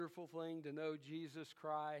wonderful thing to know Jesus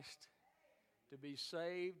Christ, to be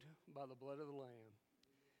saved by the blood of the Lamb.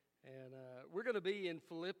 And we're going to be in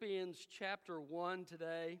Philippians chapter 1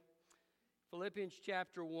 today. Philippians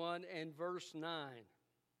chapter 1 and verse 9.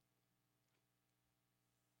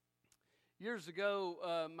 Years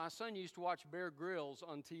ago, my son used to watch Bear Grylls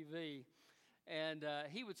on TV. And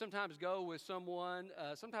he would sometimes go with someone,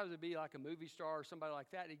 sometimes it'd be like a movie star or somebody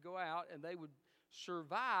like that. He'd go out and they would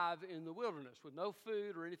survive in the wilderness with no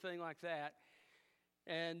food or anything like that.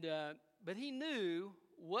 And but he knew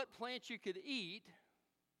what plants you could eat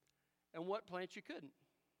and what plants you couldn't.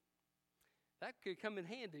 That could come in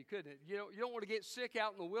handy, couldn't it? You don't want to get sick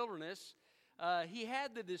out in the wilderness. He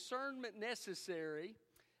had the discernment necessary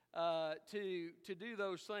to do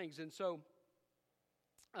those things. And so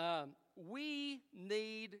we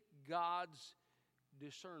need God's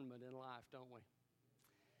discernment in life, don't we?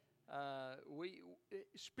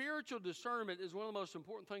 Spiritual discernment is one of the most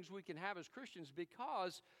important things we can have as Christians,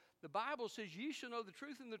 because the Bible says you shall know the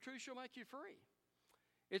truth and the truth shall make you free.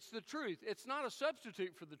 It's the truth. It's not a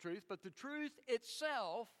substitute for the truth, but the truth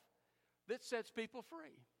itself that sets people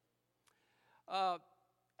free.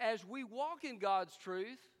 As we walk in God's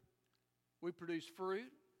truth, we produce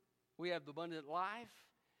fruit. We have the abundant life.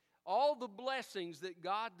 All the blessings that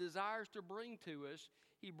God desires to bring to us,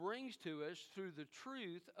 He brings to us through the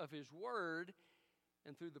truth of His Word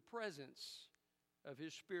and through the presence of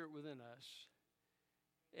His Spirit within us.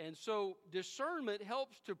 And so discernment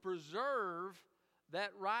helps to preserve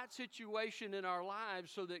that right situation in our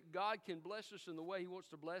lives so that God can bless us in the way He wants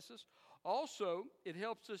to bless us. Also, it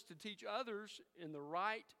helps us to teach others in the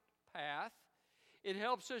right path. It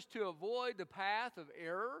helps us to avoid the path of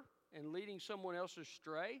error and leading someone else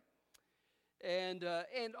astray. And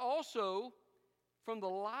also from the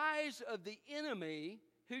lies of the enemy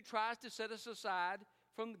who tries to set us aside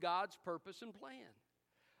from God's purpose and plan.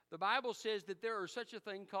 The Bible says that there are such a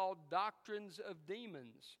thing called doctrines of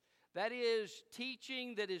demons. That is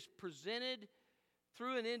teaching that is presented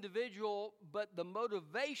through an individual, but the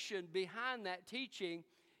motivation behind that teaching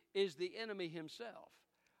is the enemy himself,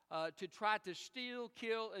 to try to steal,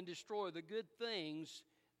 kill, and destroy the good things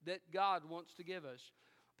that God wants to give us.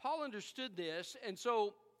 Paul understood this, and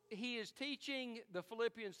so he is teaching the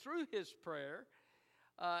Philippians through his prayer,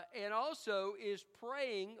 and also is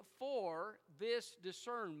praying for this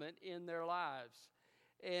discernment in their lives.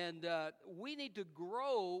 And we need to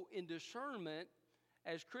grow in discernment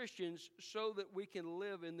as Christians so that we can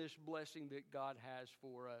live in this blessing that God has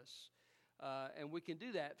for us. And we can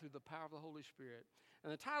do that through the power of the Holy Spirit.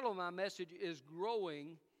 And the title of my message is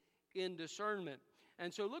Growing in Discernment.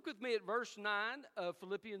 And so look with me at verse 9 of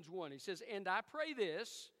Philippians 1. He says, "And I pray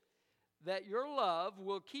this, that your love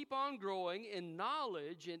will keep on growing in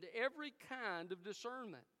knowledge and every kind of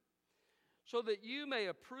discernment, so that you may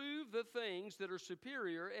approve the things that are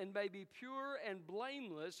superior and may be pure and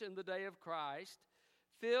blameless in the day of Christ,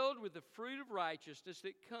 filled with the fruit of righteousness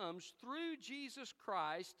that comes through Jesus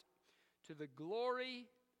Christ to the glory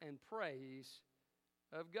and praise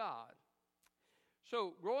of God."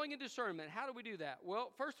 So, growing in discernment, how do we do that?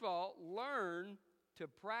 Well, first of all, learn to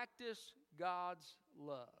practice God's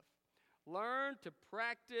love. Learn to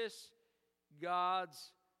practice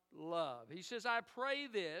God's love. He says, "I pray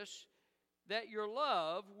this, that your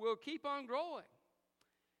love will keep on growing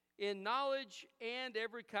in knowledge and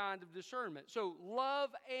every kind of discernment." So,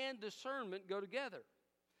 love and discernment go together.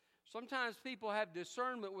 Sometimes people have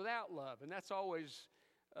discernment without love, and that's always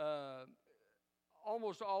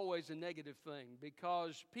almost always a negative thing,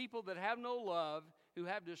 because people that have no love, who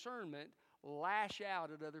have discernment, lash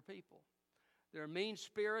out at other people. They're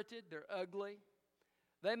mean-spirited, they're ugly.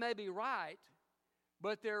 They may be right,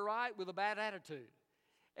 but they're right with a bad attitude.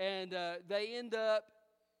 And they end up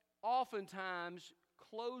oftentimes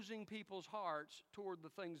closing people's hearts toward the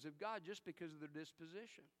things of God just because of their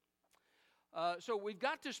disposition. So we've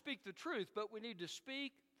got to speak the truth, but we need to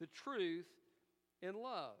speak the truth in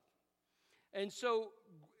love. And so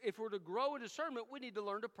if we're to grow in discernment, we need to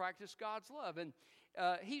learn to practice God's love. And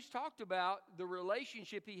he's talked about the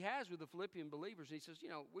relationship he has with the Philippian believers. He says,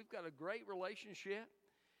 we've got a great relationship.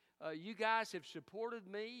 You guys have supported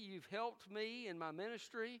me. You've helped me in my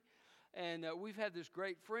ministry. And we've had this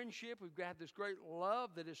great friendship. We've got this great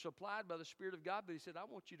love that is supplied by the Spirit of God. But he said, I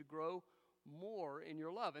want you to grow more in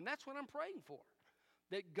your love. And that's what I'm praying for,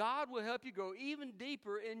 that God will help you go even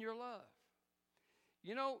deeper in your love.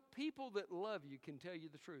 People that love you can tell you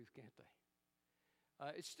the truth, can't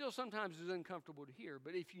they? It still sometimes is uncomfortable to hear,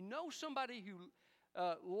 but if you know somebody who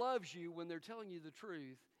loves you when they're telling you the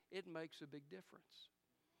truth, it makes a big difference.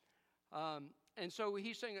 And so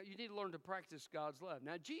he's saying you need to learn to practice God's love.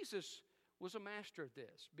 Now, Jesus was a master at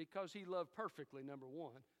this because he loved perfectly, number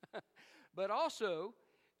one, but also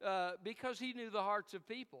because he knew the hearts of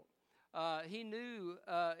people. He knew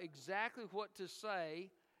exactly what to say.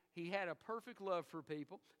 He had a perfect love for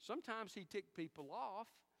people. Sometimes he ticked people off,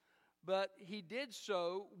 but he did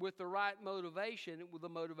so with the right motivation, with the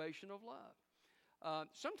motivation of love.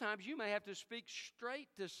 Sometimes you may have to speak straight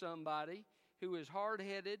to somebody who is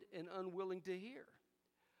hard-headed and unwilling to hear.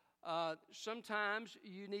 Sometimes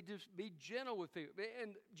you need to be gentle with people.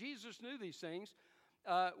 And Jesus knew these things.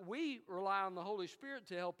 We rely on the Holy Spirit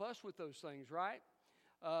to help us with those things, right?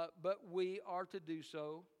 But we are to do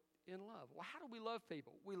so in love. Well, how do we love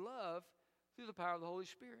people? We love through the power of the Holy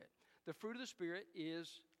Spirit. The fruit of the Spirit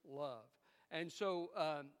is love. And so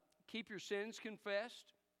keep your sins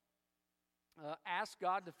confessed. Ask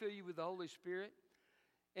God to fill you with the Holy Spirit.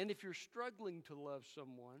 And if you're struggling to love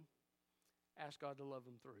someone, ask God to love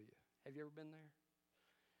them through you. Have you ever been there?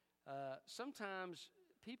 Sometimes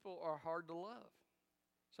people are hard to love.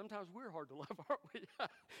 Sometimes we're hard to love, aren't we?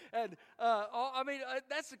 And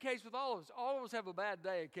that's the case with all of us. All of us have a bad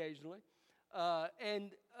day occasionally.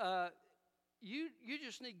 You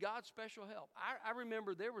just need God's special help. I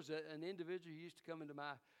remember there was an individual who used to come into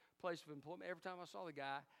my place of employment. Every time I saw the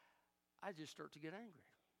guy, I just start to get angry.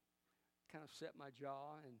 Kind of set my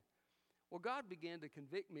jaw. Well, God began to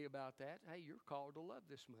convict me about that. Hey, you're called to love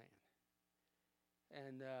this man.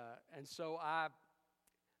 And so I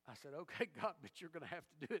said, okay, God, but you're going to have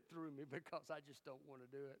to do it through me because I just don't want to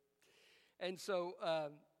do it. And so,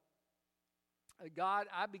 God,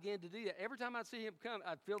 I began to do that. Every time I'd see him come,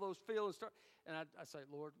 I'd feel those feelings start. And I'd say,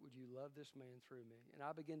 Lord, would you love this man through me? And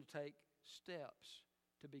I began to take steps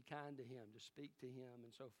to be kind to him, to speak to him,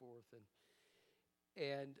 and so forth.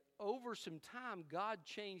 And over some time, God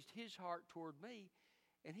changed his heart toward me,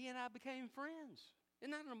 and he and I became friends.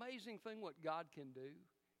 Isn't that an amazing thing, what God can do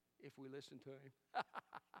if we listen to him?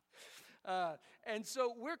 And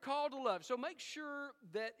so we're called to love. So make sure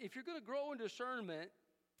that if you're going to grow in discernment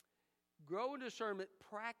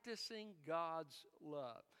practicing God's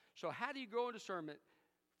love. So how do you grow in discernment?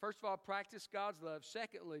 First of all, practice God's love.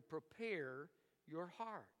 Secondly, prepare your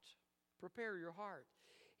heart. Prepare your heart.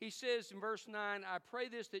 He says in verse 9, I pray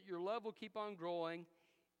this, that your love will keep on growing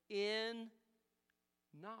in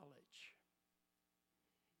knowledge.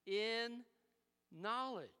 In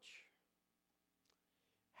knowledge.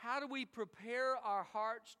 How do we prepare our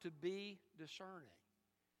hearts to be discerning?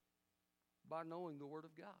 By knowing the Word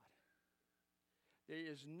of God.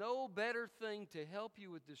 There is no better thing to help you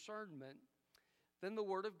with discernment than the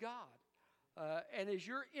Word of God. And as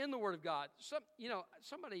you're in the Word of God,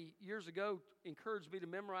 somebody years ago encouraged me to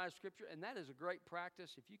memorize Scripture, and that is a great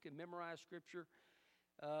practice. If you can memorize Scripture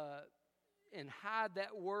and hide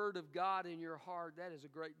that Word of God in your heart, that is a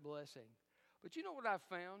great blessing. But you know what I've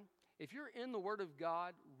found? If you're in the Word of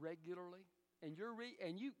God regularly, and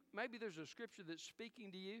maybe there's a Scripture that's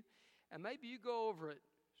speaking to you, and maybe you go over it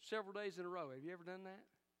several days in a row. Have you ever done that?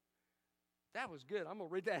 That was good. I'm going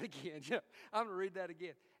to read that again. I'm going to read that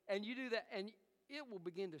again. And you do that, and it will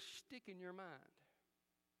begin to stick in your mind.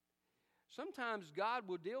 Sometimes God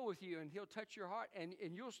will deal with you, and He'll touch your heart, and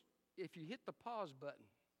you'll, if you hit the pause button,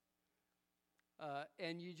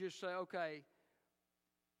 and you just say, okay,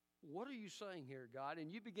 what are you saying here, God?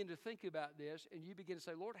 And you begin to think about this, and you begin to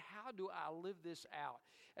say, Lord, how do I live this out?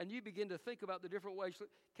 And you begin to think about the different ways.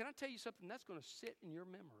 Can I tell you something? That's going to sit in your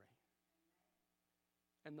memory.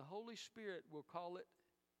 And the Holy Spirit will call it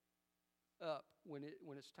up when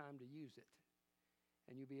it's time to use it.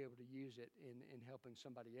 And you'll be able to use it in helping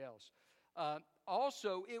somebody else.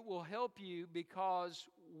 Also, it will help you because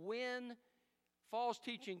when false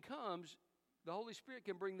teaching comes, the Holy Spirit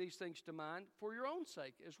can bring these things to mind for your own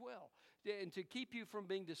sake as well, and to keep you from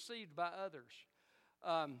being deceived by others.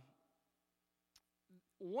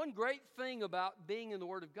 One great thing about being in the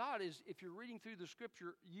Word of God is if you're reading through the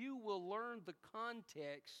Scripture, you will learn the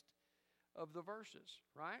context of the verses,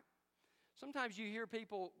 right? Sometimes you hear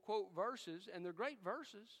people quote verses, and they're great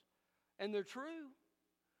verses, and they're true,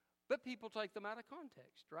 but people take them out of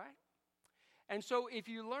context, right? And so if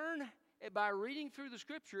you learn by reading through the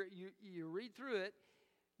Scripture, you read through it,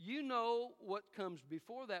 you know what comes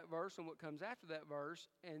before that verse and what comes after that verse,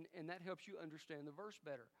 and that helps you understand the verse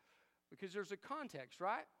better. Because there's a context,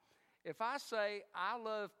 right? If I say, I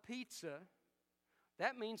love pizza,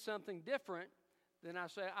 that means something different than I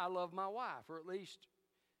say, I love my wife, or at least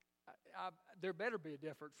there better be a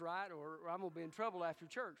difference, right? Or I'm going to be in trouble after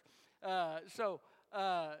church.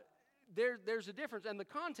 There's a difference. And the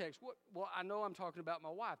context, well, I know I'm talking about my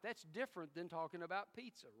wife. That's different than talking about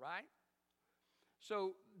pizza, right?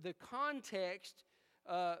 So the context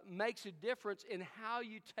makes a difference in how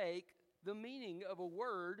you take the meaning of a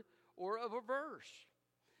word or of a verse.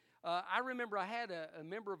 I remember I had a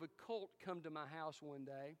member of a cult come to my house one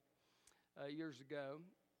day years ago,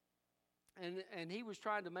 and he was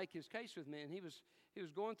trying to make his case with me, and he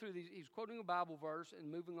was going through these. He was quoting a Bible verse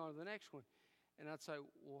and moving on to the next one, and I'd say,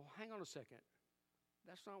 "Well, hang on a second.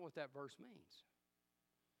 That's not what that verse means."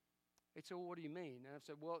 He'd say, "Well, what do you mean?" And I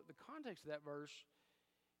said, "Well, the context of that verse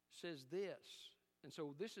says this, and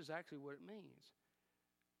so this is actually what it means."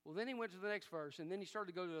 Well, then he went to the next verse, and then he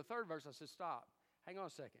started to go to the third verse. I said, "Stop. Hang on a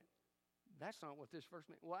second. That's not what this verse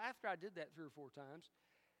means." Well, after I did that 3 or 4 times,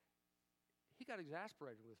 he got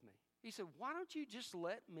exasperated with me. He said, "Why don't you just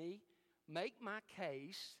let me make my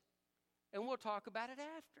case, and we'll talk about it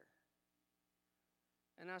after?"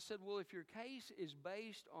 And I said, "Well, if your case is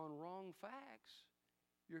based on wrong facts,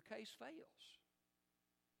 your case fails."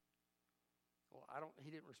 Well, he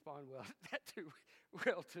didn't respond too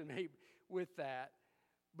well to me with that.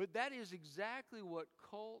 But that is exactly what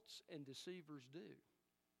cults and deceivers do.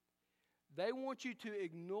 They want you to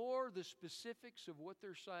ignore the specifics of what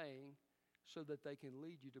they're saying so that they can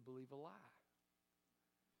lead you to believe a lie.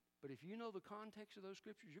 But if you know the context of those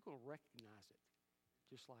scriptures, you're going to recognize it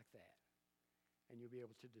just like that. And you'll be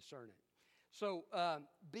able to discern it. So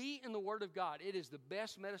be in the Word of God. It is the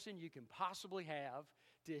best medicine you can possibly have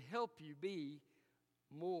to help you be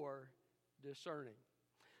more discerning.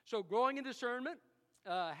 So growing in discernment,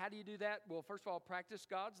 how do you do that? Well, first of all, practice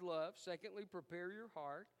God's love. Secondly, prepare your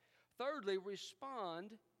heart. Thirdly,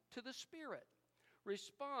 respond to the Spirit.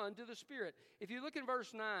 Respond to the Spirit. If you look in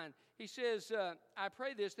verse 9, he says, "I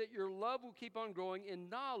pray this, that your love will keep on growing in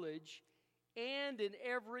knowledge and in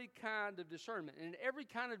every kind of discernment." And every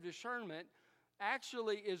kind of discernment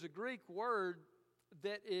actually is a Greek word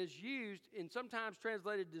that is used, and sometimes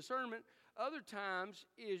translated discernment, other times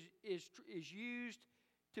is used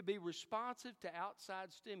to be responsive to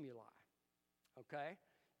outside stimuli. Okay?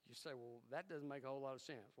 You say, "Well, that doesn't make a whole lot of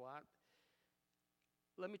sense." Well,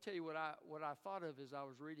 let me tell you what I thought of as I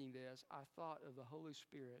was reading this. I thought of the Holy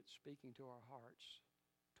Spirit speaking to our hearts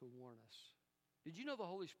to warn us. Did you know the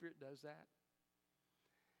Holy Spirit does that?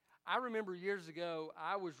 I remember years ago,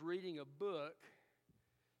 I was reading a book.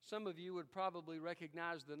 Some of you would probably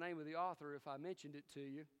recognize the name of the author if I mentioned it to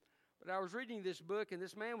you. But I was reading this book, and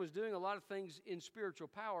this man was doing a lot of things in spiritual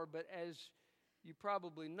power, but as you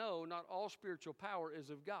probably know, not all spiritual power is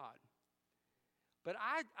of God. But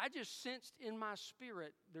I just sensed in my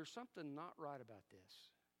spirit, there's something not right about this.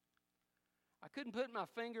 I couldn't put my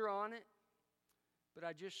finger on it, but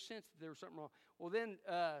I just sensed that there was something wrong. Well, then,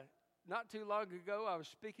 not too long ago, I was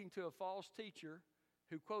speaking to a false teacher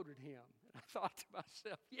who quoted him. And I thought to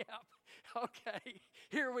myself, yeah, okay,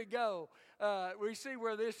 here we go. We see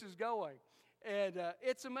where this is going. And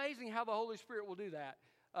it's amazing how the Holy Spirit will do that.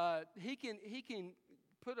 He can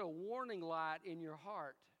put a warning light in your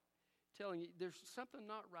heart telling you there's something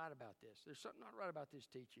not right about this. There's something not right about this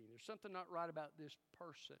teaching. There's something not right about this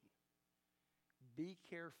person. Be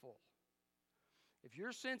careful. If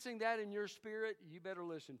you're sensing that in your spirit, you better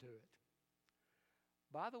listen to it.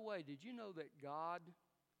 By the way, did you know that God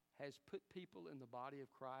has put people in the body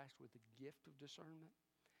of Christ with the gift of discernment?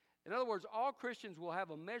 In other words, all Christians will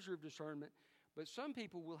have a measure of discernment, but some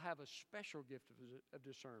people will have a special gift of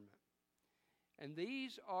discernment. And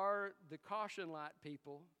these are the caution light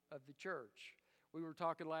people of the church. We were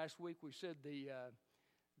talking last week, we said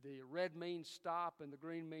the red means stop, and the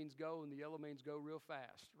green means go, and the yellow means go real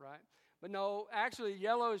fast, right? But no, actually,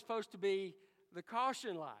 yellow is supposed to be the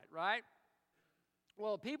caution light, right?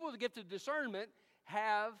 Well, people with the gift of discernment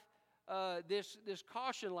have this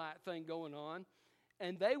caution light thing going on,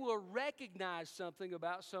 and they will recognize something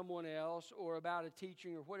about someone else or about a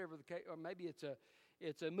teaching or whatever the case, or maybe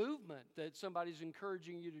it's a movement that somebody's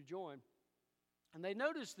encouraging you to join. And they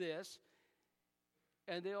notice this,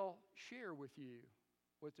 and they'll share with you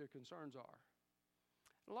what their concerns are.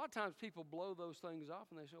 A lot of times people blow those things off,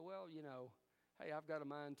 and they say, well, you know, hey, I've got a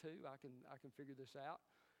mind too. I can figure this out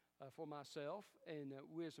for myself, and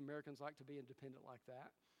we as Americans like to be independent like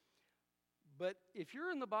that. But if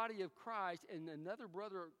you're in the body of Christ and another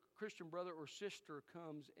Christian brother or sister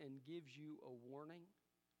comes and gives you a warning,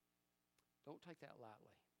 don't take that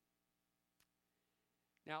lightly.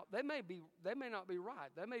 Now, they may not be right.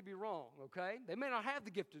 They may be wrong, okay? They may not have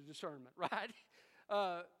the gift of discernment, right?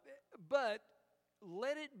 But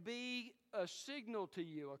let it be a signal to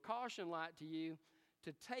you, a caution light to you,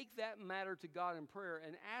 to take that matter to God in prayer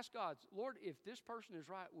and ask God, Lord, if this person is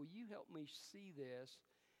right, will you help me see this?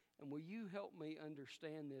 And will you help me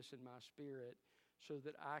understand this in my spirit so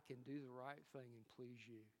that I can do the right thing and please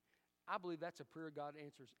you? I believe that's a prayer God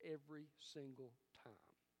answers every single time,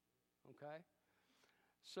 okay?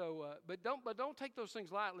 So, but don't take those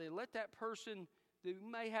things lightly. Let that person who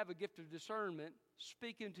may have a gift of discernment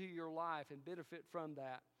speak into your life and benefit from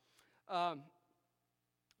that.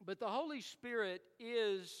 But the Holy Spirit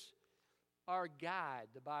is our guide,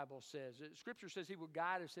 the Bible says. Scripture says He will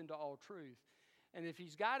guide us into all truth. And if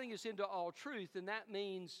He's guiding us into all truth, then that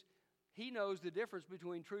means He knows the difference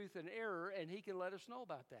between truth and error, and He can let us know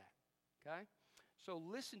about that. Okay? So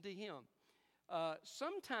listen to Him.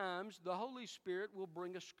 Sometimes the Holy Spirit will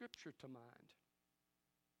bring a scripture to mind.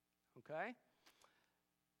 Okay?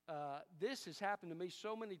 This has happened to me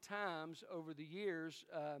so many times over the years.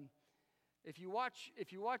 If you watch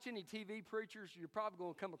any TV preachers, you're probably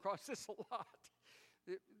going to come across this a lot.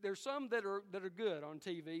 There's some that are good on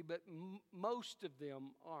TV, but most of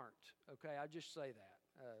them aren't. Okay, I just say that.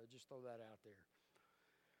 Just throw that out there.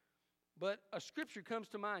 But a scripture comes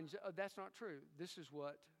to mind. You say, oh, that's not true. This is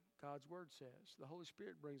what God's Word says. The Holy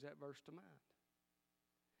Spirit brings that verse to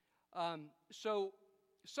mind. So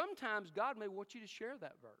sometimes God may want you to share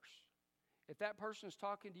that verse. If that person is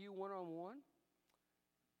talking to you one-on-one,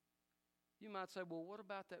 you might say, well, what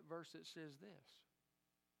about that verse that says this?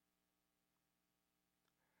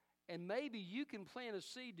 And maybe you can plant a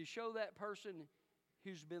seed to show that person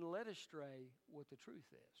who's been led astray what the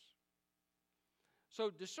truth is. So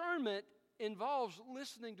discernment involves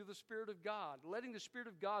listening to the Spirit of God, letting the Spirit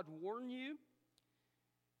of God warn you,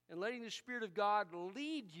 and letting the Spirit of God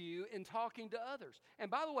lead you in talking to others. And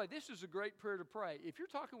by the way, this is a great prayer to pray. If you're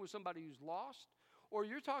talking with somebody who's lost, or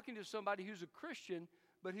you're talking to somebody who's a Christian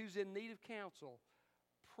but who's in need of counsel,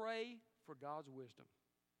 pray for God's wisdom.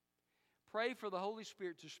 Pray for the Holy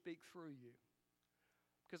Spirit to speak through you.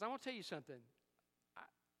 Because I want to tell you something.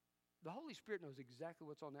 The Holy Spirit knows exactly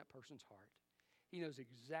what's on that person's heart. He knows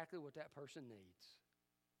exactly what that person needs.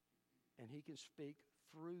 And He can speak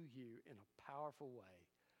through you in a powerful way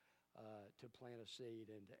to plant a seed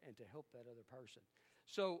and to help that other person.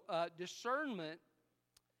 So discernment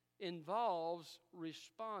involves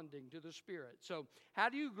responding to the Spirit. So how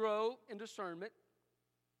do you grow in discernment?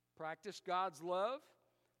 Practice God's love.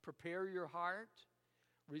 Prepare your heart.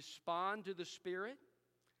 Respond to the Spirit.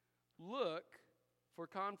 Look for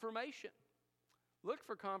confirmation. Look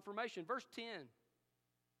for confirmation. Verse 10.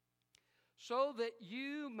 So that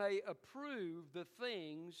you may approve the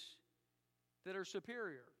things that are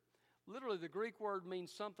superior. Literally, the Greek word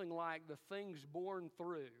means something like the things born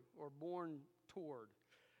through or born toward.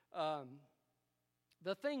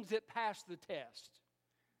 The things that pass the test.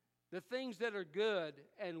 The things that are good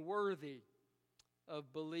and worthy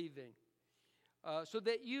of believing. So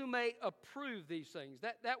that you may approve these things.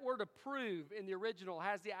 That word approve in the original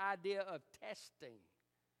has the idea of testing.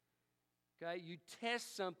 Okay, you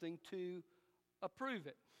test something to approve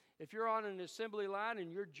it. If you're on an assembly line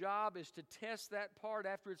and your job is to test that part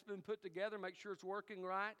after it's been put together, make sure it's working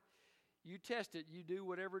right, you test it. You do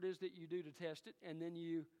whatever it is that you do to test it, and then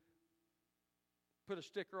you put a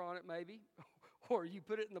sticker on it maybe, or you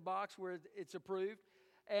put it in the box where it's approved.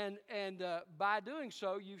 And by doing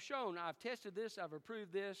so, you've shown, I've tested this, I've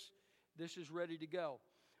approved this, this is ready to go.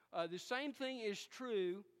 The same thing is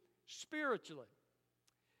true spiritually.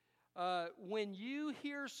 When you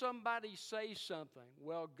hear somebody say something,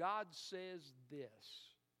 well, God says this,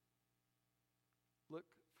 look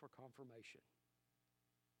for confirmation.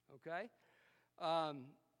 Okay?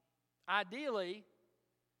 Ideally,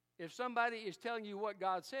 if somebody is telling you what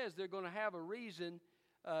God says, they're going to have a reason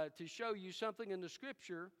to show you something in the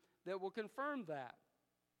Scripture that will confirm that.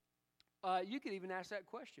 You could even ask that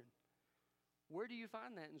question. Where do you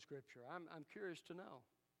find that in Scripture? I'm curious to know.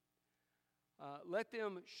 Let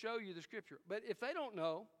them show you the Scripture. But if they don't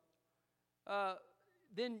know,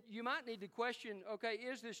 then you might need to question, okay,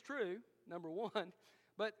 is this true? Number one.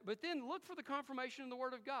 But then look for the confirmation in the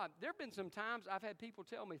Word of God. There have been some times I've had people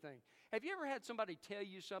tell me things. Have you ever had somebody tell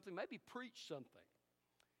you something, maybe preach something,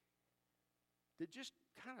 that just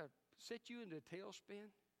kind of set you into a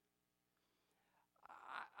tailspin?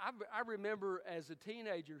 I remember as a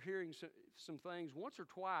teenager hearing some things once or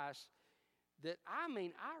twice that, I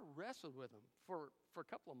wrestled with them for a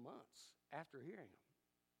couple of months after hearing them.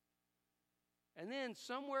 And then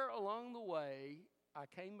somewhere along the way, I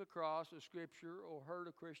came across a scripture or heard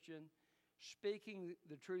a Christian speaking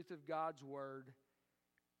the truth of God's Word,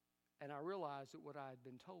 and I realized that what I had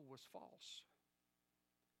been told was false.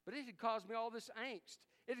 But it had caused me all this angst.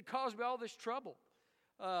 It had caused me all this trouble.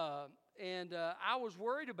 And I was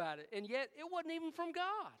worried about it. And yet, it wasn't even from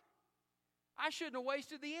God. I shouldn't have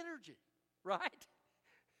wasted the energy, right?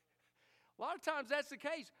 A lot of times that's the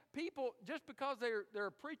case. People, just because they're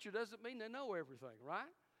a preacher doesn't mean they know everything, right?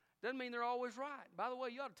 Doesn't mean they're always right. By the way,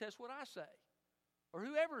 you ought to test what I say. or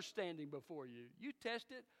whoever's standing before you. You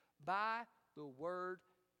test it by the Word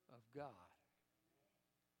of God.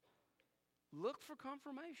 Look for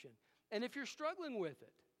confirmation. And if you're struggling with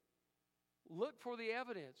it, look for the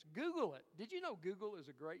evidence. Google it. Did you know Google is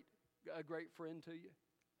a great friend to you?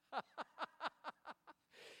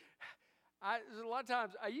 A lot of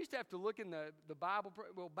times, I used to have to look in the Bible.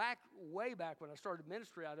 Well, way back when I started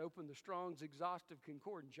ministry, I'd open the Strong's Exhaustive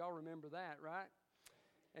Concordance. Y'all remember that, right?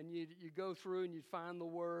 And you go through and you'd find the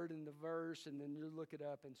word and the verse, and then you look it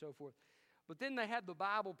up and so forth. But then they had the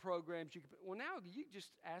Bible programs. Well, now you just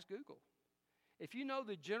ask Google. If you know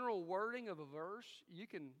the general wording of a verse, you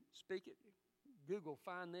can speak it. Google,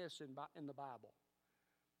 find this in the Bible.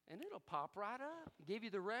 And it'll pop right up, give you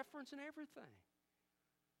the reference and everything.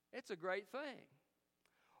 It's a great thing.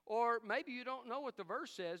 Or maybe you don't know what the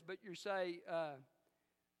verse says, but you say,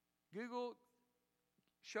 Google,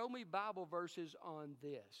 show me Bible verses on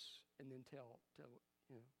this, and then tell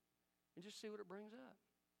and just see what it brings up.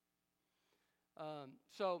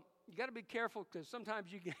 So you got to be careful, because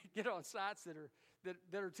sometimes you get on sites that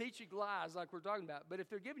are teaching lies, like we're talking about. But if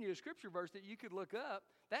they're giving you a scripture verse that you could look up,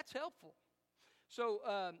 that's helpful. So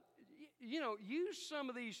use some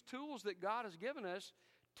of these tools that God has given us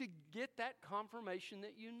to get that confirmation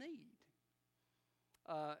that you need.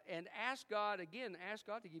 And ask God to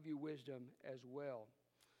give you wisdom as well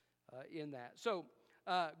in that. So,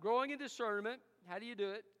 growing in discernment, how do you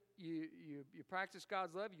do it? You practice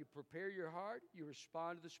God's love, you prepare your heart, you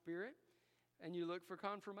respond to the Spirit, and you look for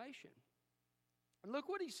confirmation. And look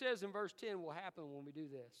what he says in verse 10 will happen when we do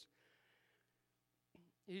this.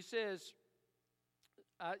 He says,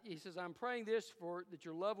 I'm praying this for that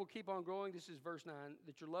your love will keep on growing. This is verse 9.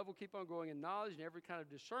 That your love will keep on growing in knowledge and every kind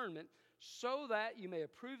of discernment, so that you may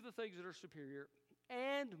approve the things that are superior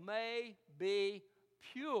and may be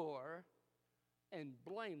pure and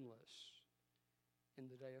blameless in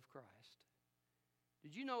the day of Christ.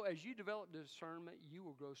 Did you know as you develop discernment, you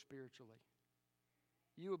will grow spiritually?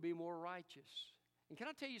 You will be more righteous. And can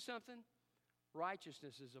I tell you something?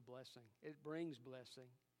 Righteousness is a blessing. It brings blessing.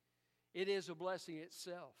 It is a blessing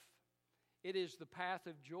itself. It is the path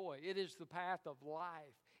of joy. It is the path of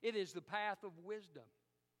life. It is the path of wisdom.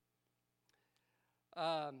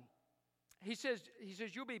 He says,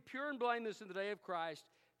 you'll be pure and blameless in the day of Christ,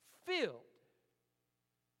 filled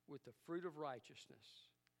with the fruit of righteousness.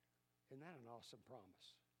 Isn't that an awesome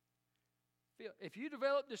promise? If you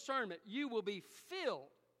develop discernment, you will be filled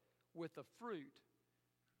with the fruit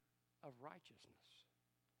of righteousness.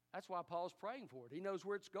 That's why Paul's praying for it. He knows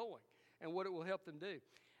where it's going and what it will help them do.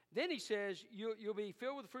 Then he says, you'll be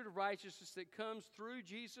filled with the fruit of righteousness that comes through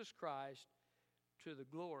Jesus Christ to the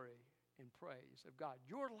glory and praise of God.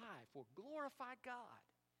 Your life will glorify God.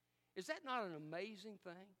 Is that not an amazing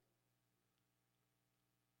thing?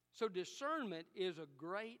 So discernment is a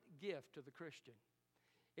great gift to the Christian.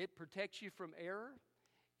 It protects you from error.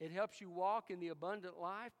 It helps you walk in the abundant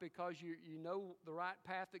life because you know the right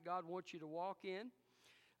path that God wants you to walk in.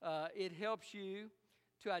 It helps you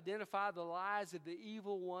to identify the lies of the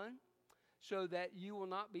evil one so that you will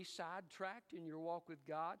not be sidetracked in your walk with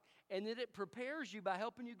God. And then it prepares you by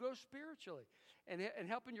helping you grow spiritually and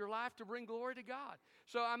helping your life to bring glory to God.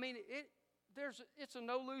 So, I mean, it's a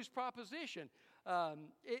no-lose proposition.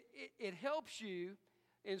 It helps you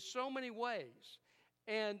in so many ways.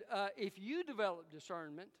 And if you develop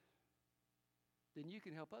discernment, then you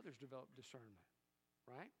can help others develop discernment,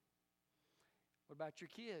 right? What about your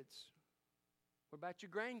kids? What about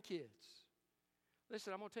your grandkids?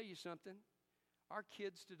 Listen, I'm going to tell you something. Our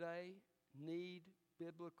kids today need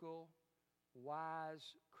biblical,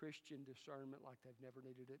 wise Christian discernment like they've never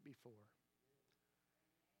needed it before.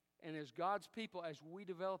 And as God's people, as we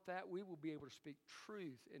develop that, we will be able to speak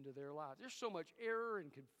truth into their lives. There's so much error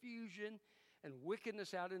and confusion and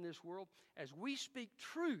wickedness out in this world. As we speak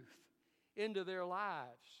truth into their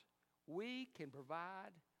lives, we can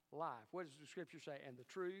provide life. What does the Scripture say? And the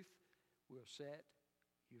truth will set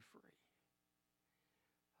you free.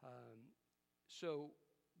 So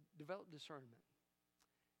develop discernment.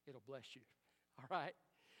 It'll bless you. All right?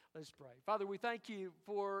 Let's pray. Father, we thank you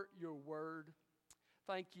for your word.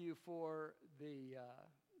 Thank you for the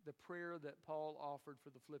prayer that Paul offered for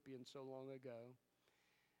the Philippians so long ago.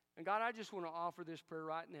 And God, I just want to offer this prayer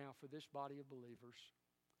right now for this body of believers.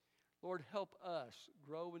 Lord, help us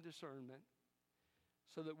grow in discernment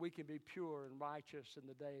so that we can be pure and righteous in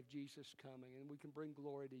the day of Jesus coming, and we can bring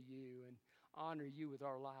glory to you and honor you with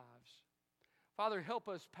our lives. Father, help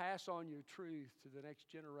us pass on your truth to the next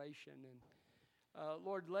generation. And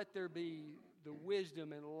Lord, let there be the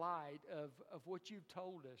wisdom and light of what you've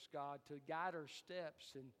told us, God, to guide our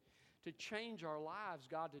steps and to change our lives,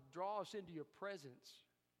 God, to draw us into your presence.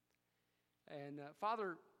 And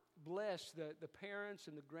Father, bless the parents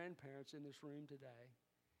and the grandparents in this room today.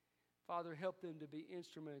 Father, help them to be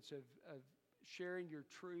instruments of sharing your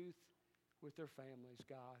truth with their families,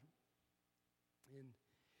 God. And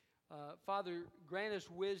Father, grant us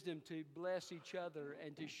wisdom to bless each other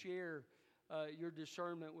and to share your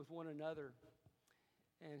discernment with one another.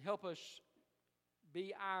 And help us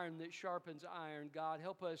be iron that sharpens iron, God.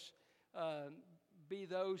 Help us be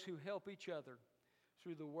those who help each other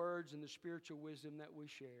through the words and the spiritual wisdom that we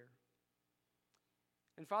share.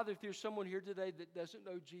 And Father, if there's someone here today that doesn't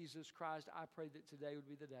know Jesus Christ, I pray that today would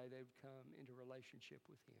be the day they would come into relationship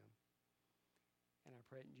with Him. And I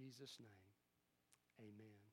pray it in Jesus' name. Amen.